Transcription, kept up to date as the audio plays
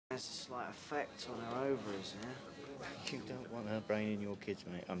has a slight effect on her ovaries, yeah? You don't want her brain in your kids,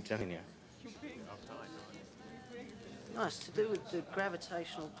 mate, I'm telling you. No, it's to do with the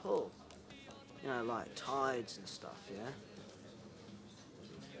gravitational pull. You know, like tides and stuff, yeah?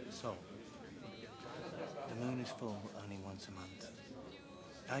 So, the moon is full only once a month.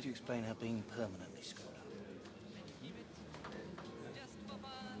 How do you explain her being permanently screwed up?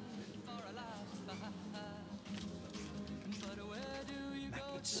 Mac,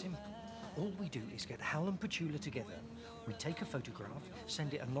 it's simple. All we do is get Hal and Petula together. We take a photograph,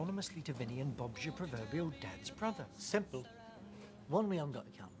 send it anonymously to Vinny, and Bob's your proverbial dad's brother. Simple. One, we haven't got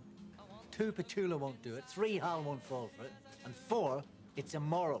a camera. Two, Petula won't do it. Three, Hal won't fall for it. And four, it's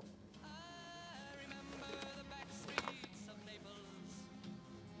immoral.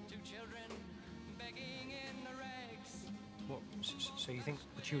 What? So you think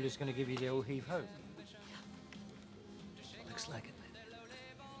Petula's going to give you the old heave-ho? Looks like it, mate.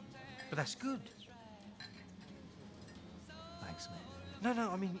 But that's good. Thanks, mate.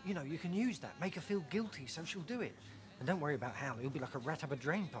 No, I mean, you know, you can use that. Make her feel guilty, so she'll do it. And don't worry about Hal. He'll be like a rat up a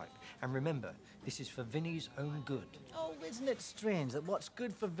drain pipe. And remember, this is for Vinny's own good. Oh, isn't it strange that what's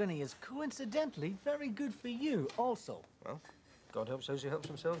good for Vinny is coincidentally very good for you also? Well, God helps those who helps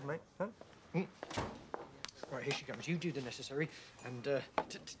themselves, mate. Huh? Right, here she comes. You do the necessary. And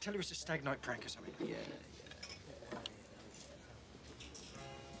tell her it's a stag night prank or something. Yeah.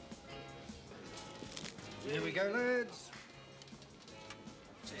 Here we go, lads.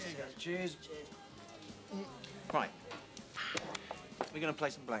 Cheers. Cheers. Right. We're going to play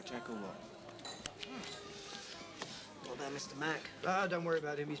some blackjack or what? What about Mr. Mac? Ah, don't worry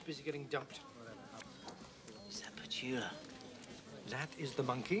about him. He's busy getting dumped. Is that Petula? That is the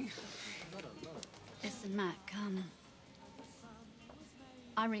monkey. Listen, Mac,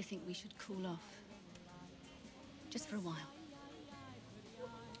 I really think we should cool off. Just for a while.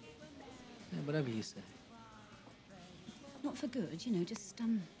 Yeah, whatever you say. Not for good, you know, just for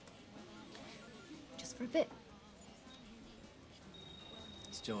a bit.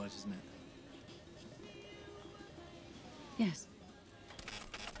 It's George, isn't it? Yes.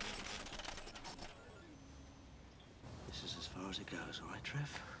 This is as far as it goes, all right,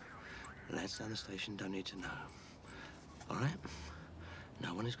 Trev? The lads down the station don't need to know. All right?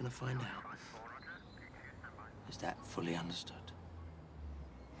 No one is going to find out. Is that fully understood?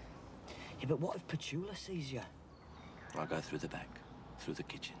 Yeah, but what if Petula sees you? I'll go through the back, through the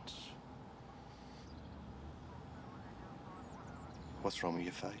kitchens. What's wrong with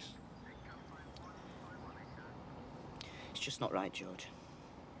your face? It's just not right, George.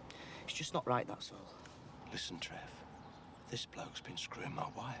 It's just not right, that's all. Listen, Trev. This bloke's been screwing my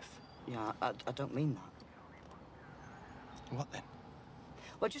wife. Yeah, I don't mean that. What then?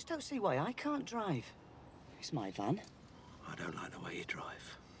 Well, I just don't see why I can't drive. It's my van. I don't like the way you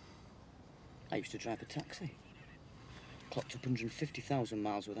drive. I used to drive a taxi. Clocked up 150,000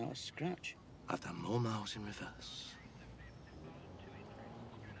 miles without a scratch. I've done more miles in reverse.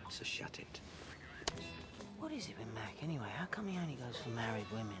 So shut it. What is it with Mac, anyway? How come he only goes for married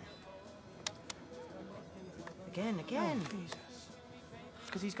women? Again. Oh, Jesus.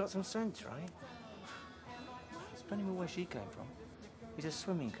 Because he's got some sense, right? It's funny where she came from. He's a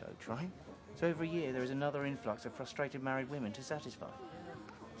swimming coach, right? So every year there is another influx of frustrated married women to satisfy.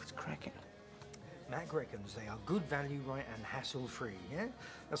 It's cracking. Mac reckons they are good value, right, and hassle-free, yeah?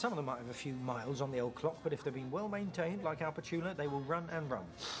 Now, some of them might have a few miles on the old clock, but if they've been well maintained, like our Petula, they will run and run.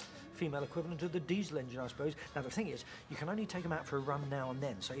 Female equivalent of the diesel engine, I suppose. Now, the thing is, you can only take them out for a run now and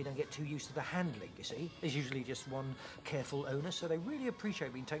then, so you don't get too used to the handling, you see? There's usually just one careful owner, so they really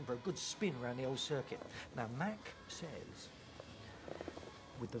appreciate being taken for a good spin around the old circuit. Now, Mac says,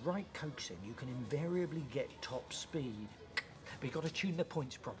 with the right coaxing, you can invariably get top speed. But you've got to tune the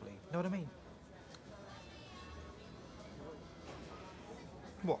points properly, know what I mean?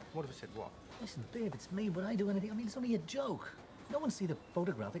 What? What have I said? What? Listen, babe, it's me. Would I do anything? I mean, it's only a joke. No one see the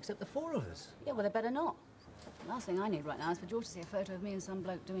photograph except the four of us. Yeah, well, they better not. The last thing I need right now is for George to see a photo of me and some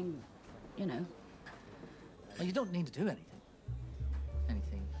bloke doing, you know. Well, you don't need to do anything.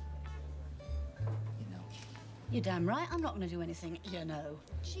 Anything, you know. You're damn right I'm not going to do anything, you know.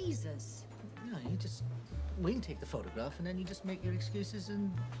 Jesus. You know, we can take the photograph and then you just make your excuses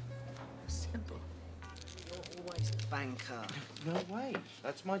and simple. You're always banker. No way.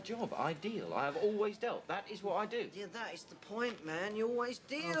 That's my job. I deal. I have always dealt. That is what I do. Yeah, that is the point, man. You always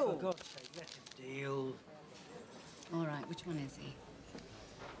deal. Oh, for God's sake, let him deal. All right, which one is he?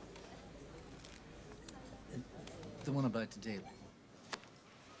 The one about to deal.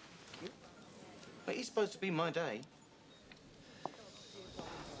 But it's supposed to be my day.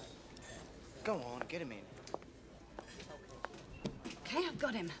 Go on, get him in. Okay, I've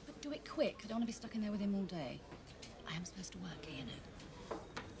got him. But Do it quick. I don't want to be stuck in there with him all day. I am supposed to work here, you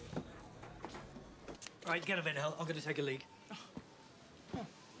know. Right, get a bit, Hal. I'm going to take a leak.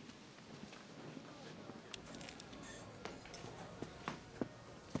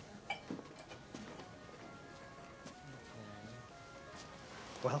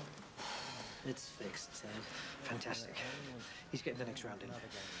 Well, It's fixed, Ted. fantastic. He's getting the next round in.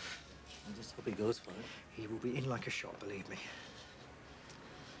 I just hope he goes for it. He will be in like a shot, believe me.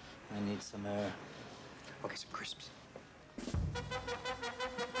 I need some air. I'll get some crisps.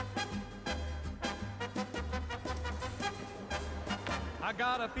 I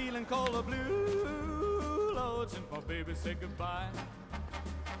got a feeling called a blue, Lord, since my baby said goodbye.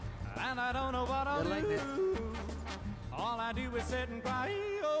 And I don't know what I'll do. All I do is sit and cry.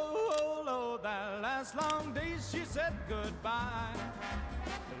 Oh, oh, Lord, that last long day she said goodbye.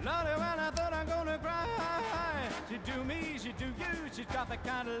 Lordy, when I thought I'm gonna cry, she'd do me, she'd do you. She's got the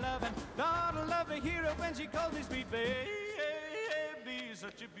kind of loving God I love to hear it when she calls me sweet baby.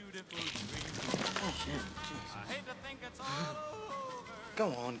 Such a beautiful dream. Oh, shit. Jeez. I hate to think it's all over. Go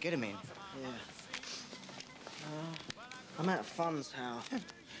on, get him in. Yeah. I'm out of funds, Hal.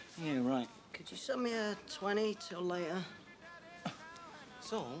 Yeah, right. Could you send me a 20 till later?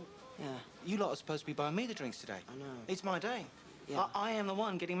 Saul, Yeah. you lot are supposed to be buying me the drinks today. I know. It's my day. Yeah. I am the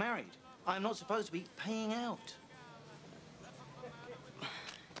one getting married. I am not supposed to be paying out.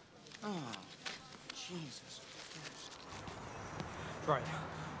 Oh, Jesus. Right.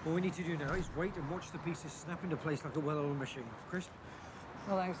 All we need to do now is wait and watch the pieces snap into place like a well-oiled machine. Crisp?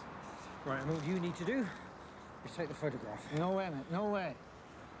 No, thanks. Right, and all you need to do is take the photograph. No way, mate. No way.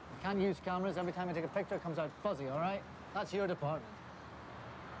 You can't use cameras. Every time I take a picture, it comes out fuzzy, all right? That's your department.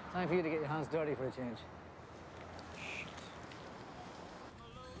 Time for you to get your hands dirty for a change.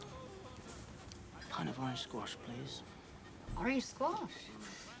 Pint of orange squash, please. Orange squash.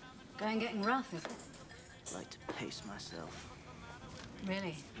 Going getting rough, is it? I'd like to pace myself.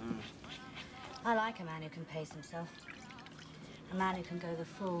 Really? I like a man who can pace himself. A man who can go the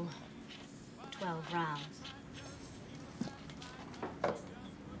full 12 rounds.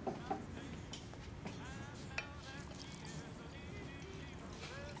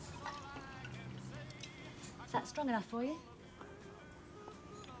 Is that strong enough for you?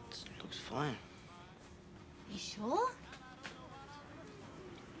 It looks fine. You sure?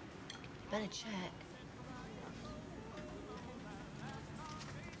 Better check.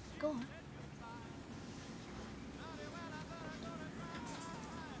 Go on.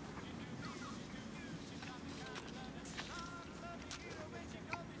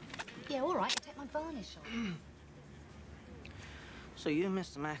 Yeah, all right. Take my varnish off. So you and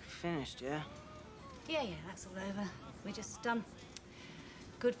Mr. Mac are finished, yeah? Yeah, that's all over. We're just,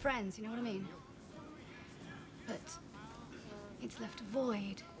 good friends, you know what I mean? But it's left a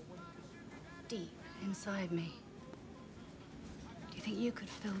void deep inside me. Do you think you could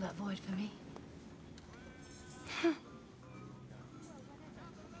fill that void for me?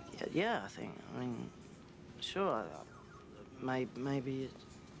 Yeah, I think. I mean, sure. Maybe it's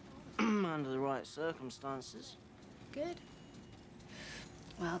under the right circumstances. Good.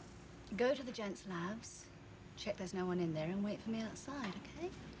 Well, go to the gents' labs, check there's no one in there, and wait for me outside, okay?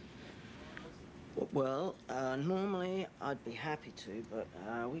 Well, normally I'd be happy to, but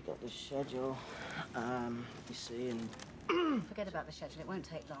we got this schedule, you see, and... Forget about the schedule. It won't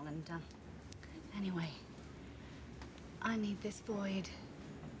take long, and, anyway, I need this void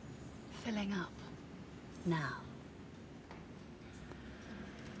filling up now.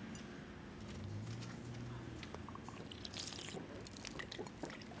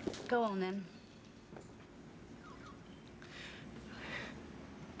 Go on, then.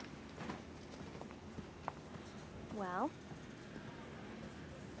 Well?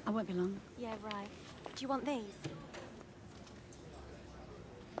 I won't be long. Yeah, right. Do you want these?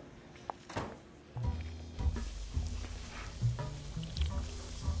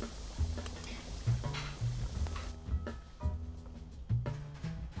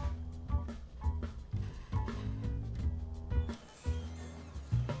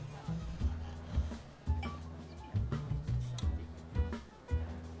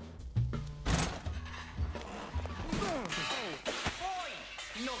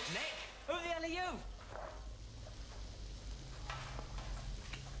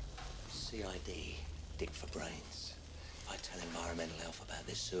 CID, Dick for brains. If I tell Environmental Health about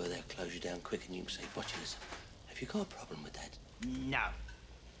this sewer, they'll close you down quick and you can say botulism. Have you got a problem with that? No,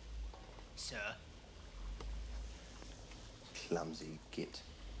 sir. Clumsy git.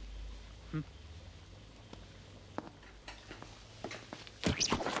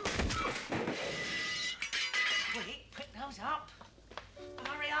 Quick, pick those up.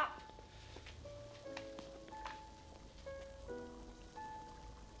 Hurry up.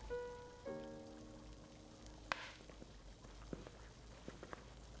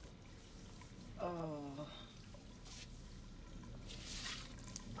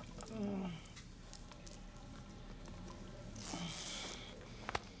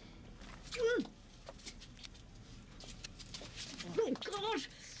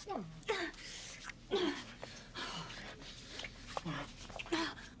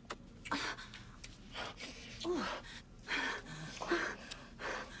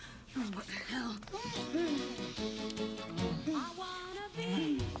 What the hell?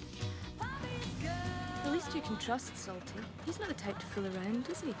 At least you can trust Salty. He's not the type to fool around,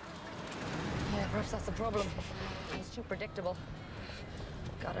 is he? Yeah, perhaps that's the problem. He's too predictable.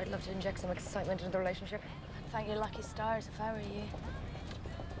 God, I'd love to inject some excitement into the relationship. Thank your lucky stars if I were you.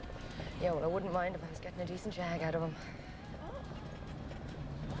 Yeah, well, I wouldn't mind if I was getting a decent shag out of him.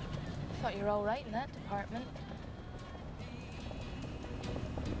 Thought you were all right in that department.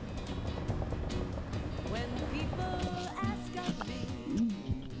 When people ask of me,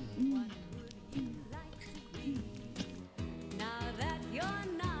 what would you like to be? Now that you're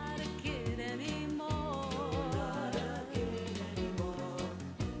not a kid anymore,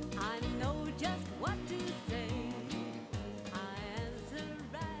 I know just what to say. I answer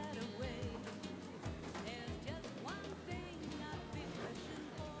right away. There's just one thing I've been wishing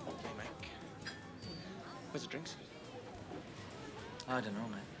for. Hey, Mac. Where's the drinks? I don't know,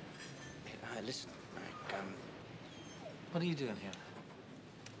 mate. Hey, listen, Mac. What are you doing here?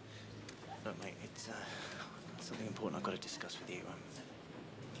 Look, mate, it's something important I've got to discuss with you.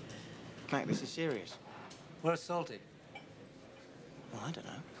 Mac, this is serious. Where's Salty? Well, I don't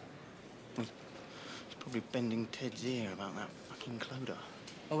know. He's probably bending Ted's ear about that fucking Clodagh.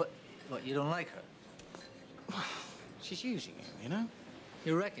 Oh, what, you don't like her? She's using him, you know?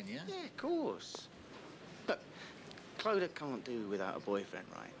 You reckon, yeah? Yeah, of course. Look, Clodagh can't do without a boyfriend,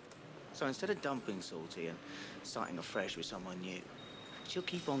 right? So instead of dumping Salty and starting afresh with someone new, she'll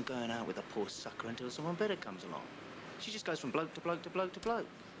keep on going out with a poor sucker until someone better comes along. She just goes from bloke to bloke to bloke to bloke.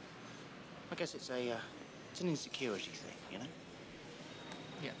 I guess it's an insecurity thing, you know?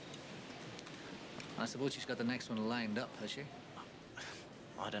 Yeah. I suppose she's got the next one lined up, has she?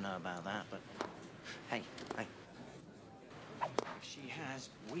 I don't know about that, but hey. If she has,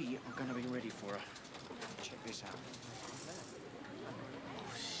 we are going to be ready for her. Check this out.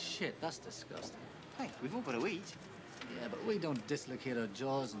 Oh, shit, that's disgusting. Hey, we've all got to eat. Yeah, but we don't dislocate our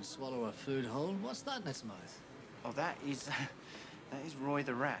jaws and swallow our food whole. What's that in its mouth? Oh, that is Roy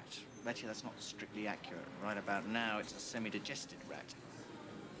the rat. Bet you that's not strictly accurate. Right about now, it's a semi-digested rat.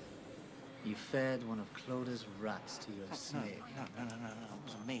 You fed one of Clodagh's rats to your snake. No. It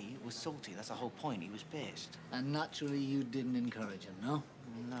wasn't me. It was Salty. That's the whole point. He was pissed. And naturally, you didn't encourage him, no?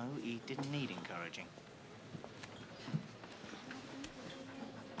 No, he didn't need encouraging.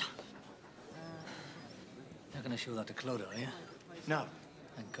 You're going to show that to Clodagh, are you? No.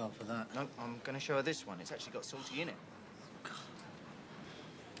 Thank God for that. No, I'm going to show her this one. It's actually got Salty in it.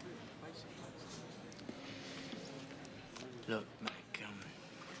 Look, Mac,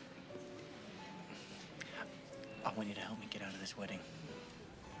 I want you to help me get out of this wedding.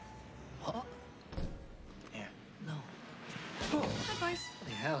 What? Yeah. No. Hi, boys.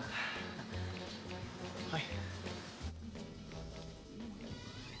 Bloody hell. Hi.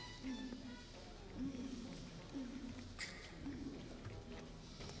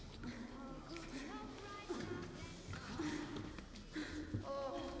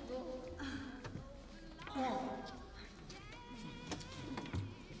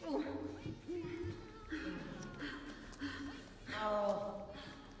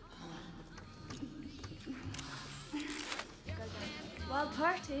 Wild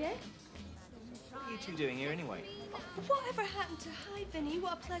party, eh? What are you two doing here anyway? Whatever happened to hi, Vinny?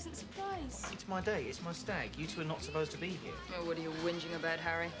 What a pleasant surprise. It's my day. It's my stag. You two are not supposed to be here. Oh, what are you whinging about,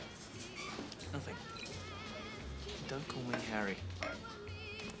 Harry? Nothing. Don't call me Harry.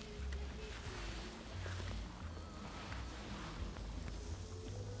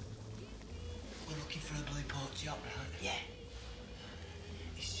 We're looking for a blue port yacht, right? Yeah.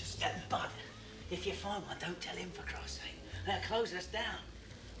 It's just that, but if you find one, don't tell him for Christ's sake. They'll close us down.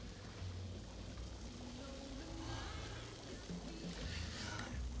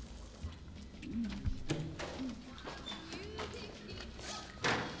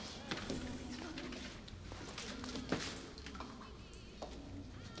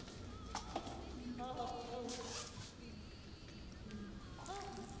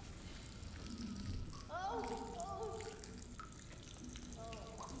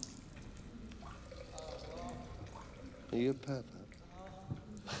 Are you a pervert?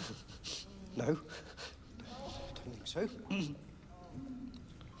 No. Don't think so.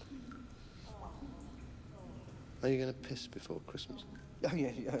 Are you going to piss before Christmas? Oh,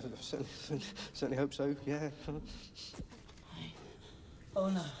 yeah, certainly hope so, yeah. Oh,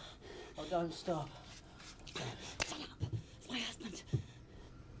 no. Oh, don't stop. It's my husband.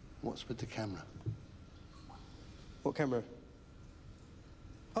 What's with the camera? What camera?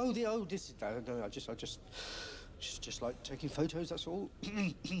 Oh, this is... No, I just like taking photos, that's all.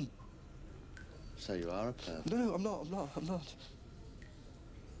 So you are a pervert? No, I'm not.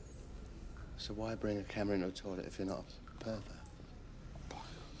 So why bring a camera into a toilet if you're not a pervert?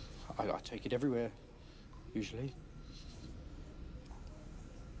 I take it everywhere, usually.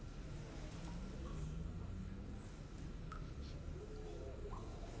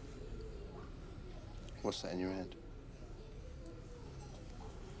 What's that in your hand?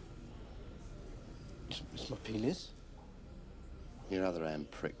 It's my penis. Your other hand,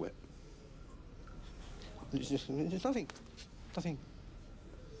 prickwhip. It's nothing. Nothing.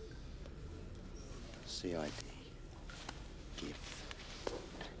 CID. Give.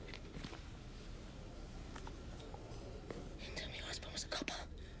 Tell me your husband was a copper.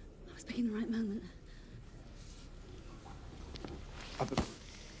 I was picking the right moment.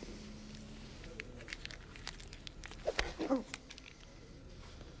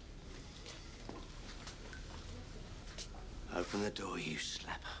 Open the door, you slapper.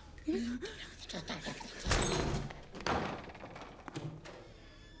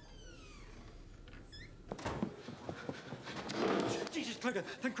 Jesus, Clegger,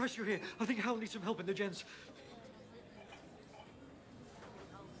 thank Christ you're here. I think Hal needs some help in the gents.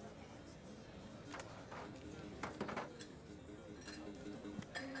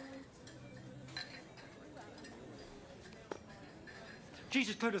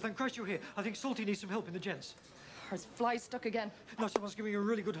 Jesus, Clodagh, thank Christ you're here. I think Salty needs some help in the gents. Are his flies stuck again? No, someone's giving you a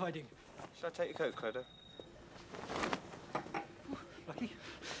really good hiding. Shall I take your coat, Clodagh? Lucky.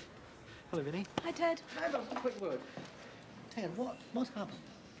 Hello, Vinny. Hi, Ted. Ted, a quick word. Ted, what happened?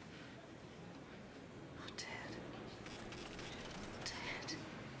 Oh, Ted. Ted.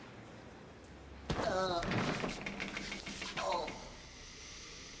 Oh.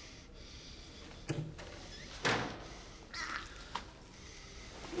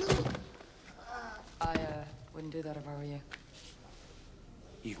 I wouldn't do that if I were you.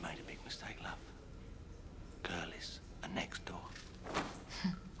 You've made a big mistake, love. Girlies are next door.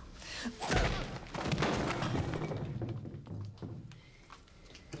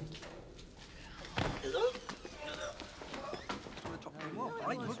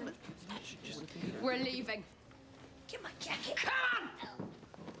 We're leaving. Get my jacket. Come on!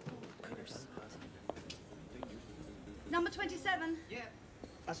 Number 27. Yeah,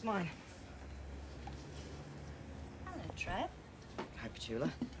 that's mine. Hello, Trev. Hi, Petula.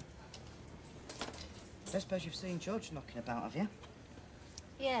 I suppose you've seen George knocking about, have you?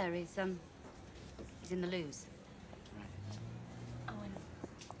 Yeah, he's in the loos. Oh, and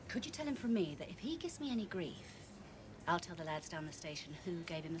could you tell him from me that if he gives me any grief, I'll tell the lads down the station who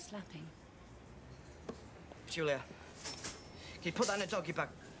gave him a slapping. Julia, can you put that in a doggy bag?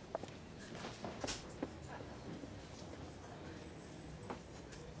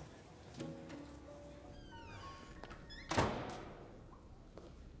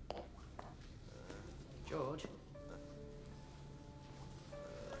 George?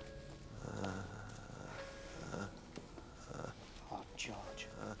 Oh, George.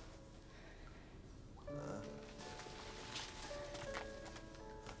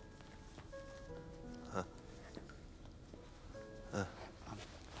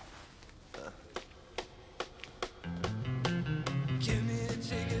 Give me a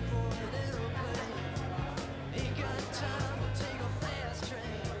ticket for an aeroplane. Ain't got time to take a fast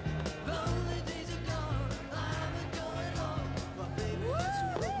train. Lonely days are gone, I'm going home. My baby wants to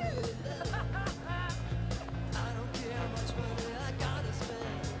roll me a letter. I don't care how much money I gotta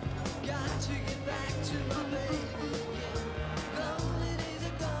spend. Got to get back to my baby. Yeah. Lonely days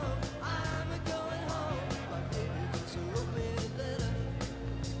are gone, I'm going home. My baby wants to roll me a letter.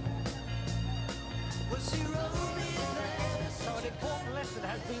 Well, she wrote me a letter. So an important lesson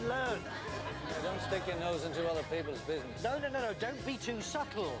has been learned. Don't stick your nose into other people's business. No, don't be too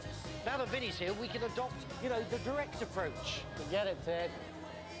subtle. Now that Vinny's here, we can adopt, the direct approach. Forget it, Ted.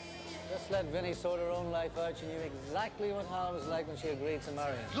 Just let Vinny sort her own life out. She knew exactly what Hal was like when she agreed to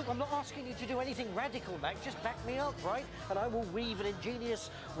marry him. Look, I'm not asking you to do anything radical, Mac. Just back me up, right? And I will weave an ingenious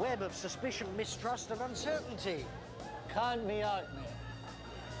web of suspicion, mistrust, and uncertainty. Count me out, man.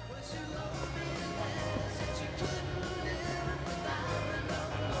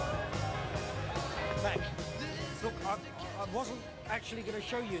 Mac, look, I wasn't actually going to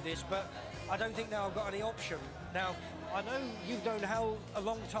show you this, but I don't think now I've got any option. Now, I know you've known Hal a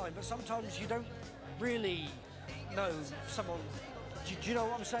long time, but sometimes you don't really No, someone... Do you know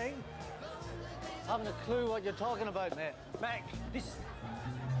what I'm saying? I haven't a clue what you're talking about, mate. Mac,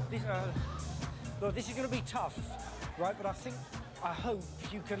 look, this is going to be tough, right? But I hope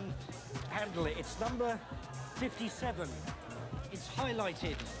you can handle it. It's number 57. It's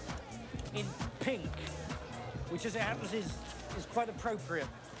highlighted in pink, which, as it happens, is quite appropriate.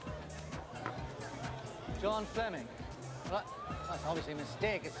 John Fleming. Well, that's obviously a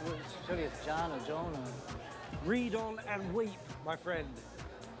mistake. Surely it's John or Joan or... Read on and weep, my friend.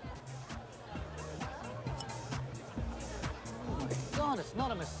 Oh, my God, it's not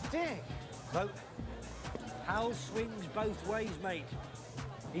a mistake. No. Hal swings both ways, mate.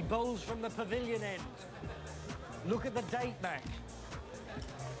 He bowls from the pavilion end. Look at the date, Mac.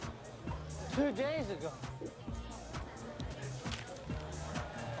 2 days ago.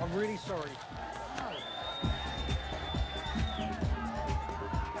 I'm really sorry.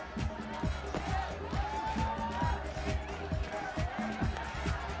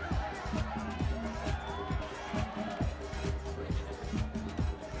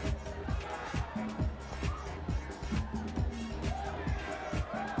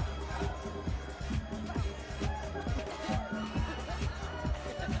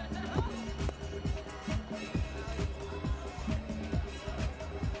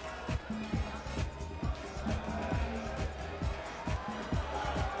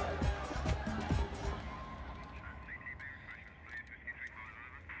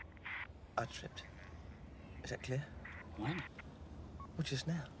 I tripped. Is that clear? When? Well, just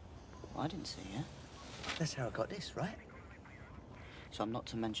now. I didn't see you. That's how I got this, right? So I'm not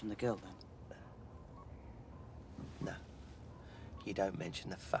to mention the girl, then? No. You don't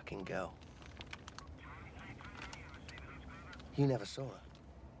mention the fucking girl. You never saw her.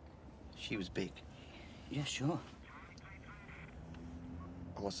 She was big. Yeah, sure.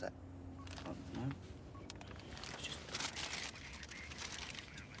 And what's that? Oh, no. It's just...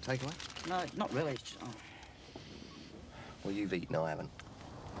 Takeaway? No, not really. It's just... Oh. Well, you've eaten, I haven't.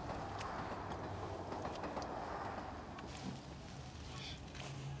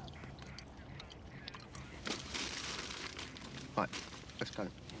 Right, let's go. Yeah,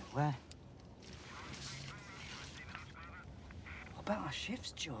 where? What about our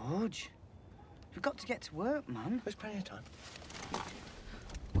shifts, George? We've got to get to work, man. There's plenty of time.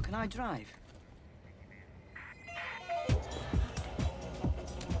 Well, can I drive?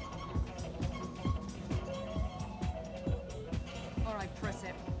 All right, press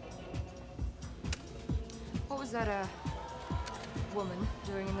it. What was that, woman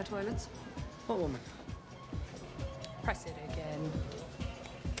doing in the toilets? What woman? Press it again.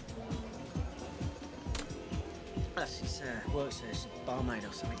 She's works as a barmaid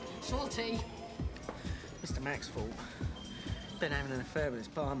or something. Salty. Mr. Mac's fault. Been having an affair with his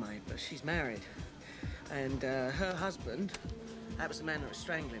barmaid, but she's married. And her husband, that was the man that was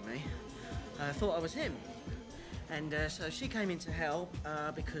strangling me, thought I was him. And so she came in to help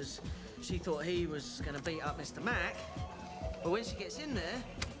because she thought he was going to beat up Mr. Mac. But when she gets in there,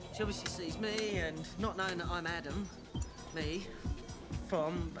 she obviously sees me, and not knowing that I'm Adam,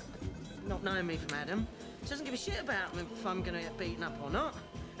 but not knowing me from Adam, she doesn't give a shit about if I'm going to get beaten up or not.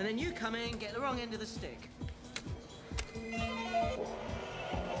 And then you come in and get the wrong end of the stick.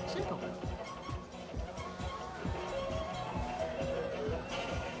 Simple.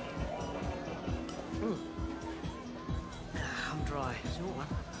 I'm dry. Do you want one?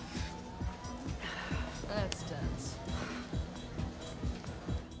 Let's dance.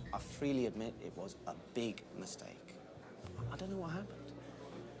 I freely admit it was a big mistake. I don't know what happened.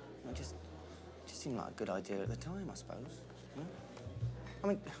 It just seemed like a good idea at the time, I suppose. Huh? I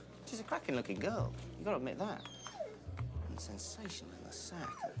mean, she's a cracking-looking girl. You got to admit that. And sensational in the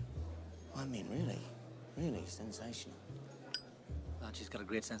sack. I mean, really sensational. And she's got a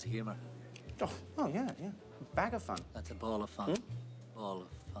great sense of humour. Oh yeah. Bag of fun. That's a ball of fun. Ball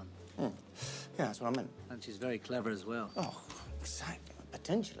of fun. Yeah, that's what I meant. And she's very clever as well. Oh, exactly.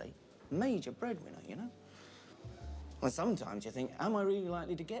 Potentially major breadwinner, you know? Well, sometimes you think, am I really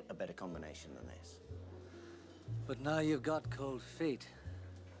likely to get a better combination than this? But now you've got cold feet.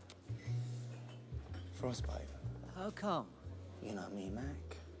 Frostbite. How come? You know me,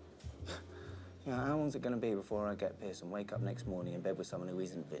 Mac. You know, how long's it going to be before I get pissed and wake up next morning in bed with someone who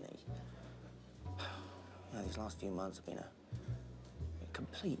isn't Vinny? You know, these last few months have been a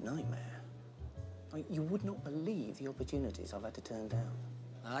complete nightmare. Like, you would not believe the opportunities I've had to turn down.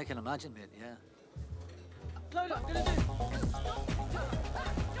 I can imagine, mate, yeah. Lola, I'm gonna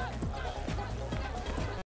do...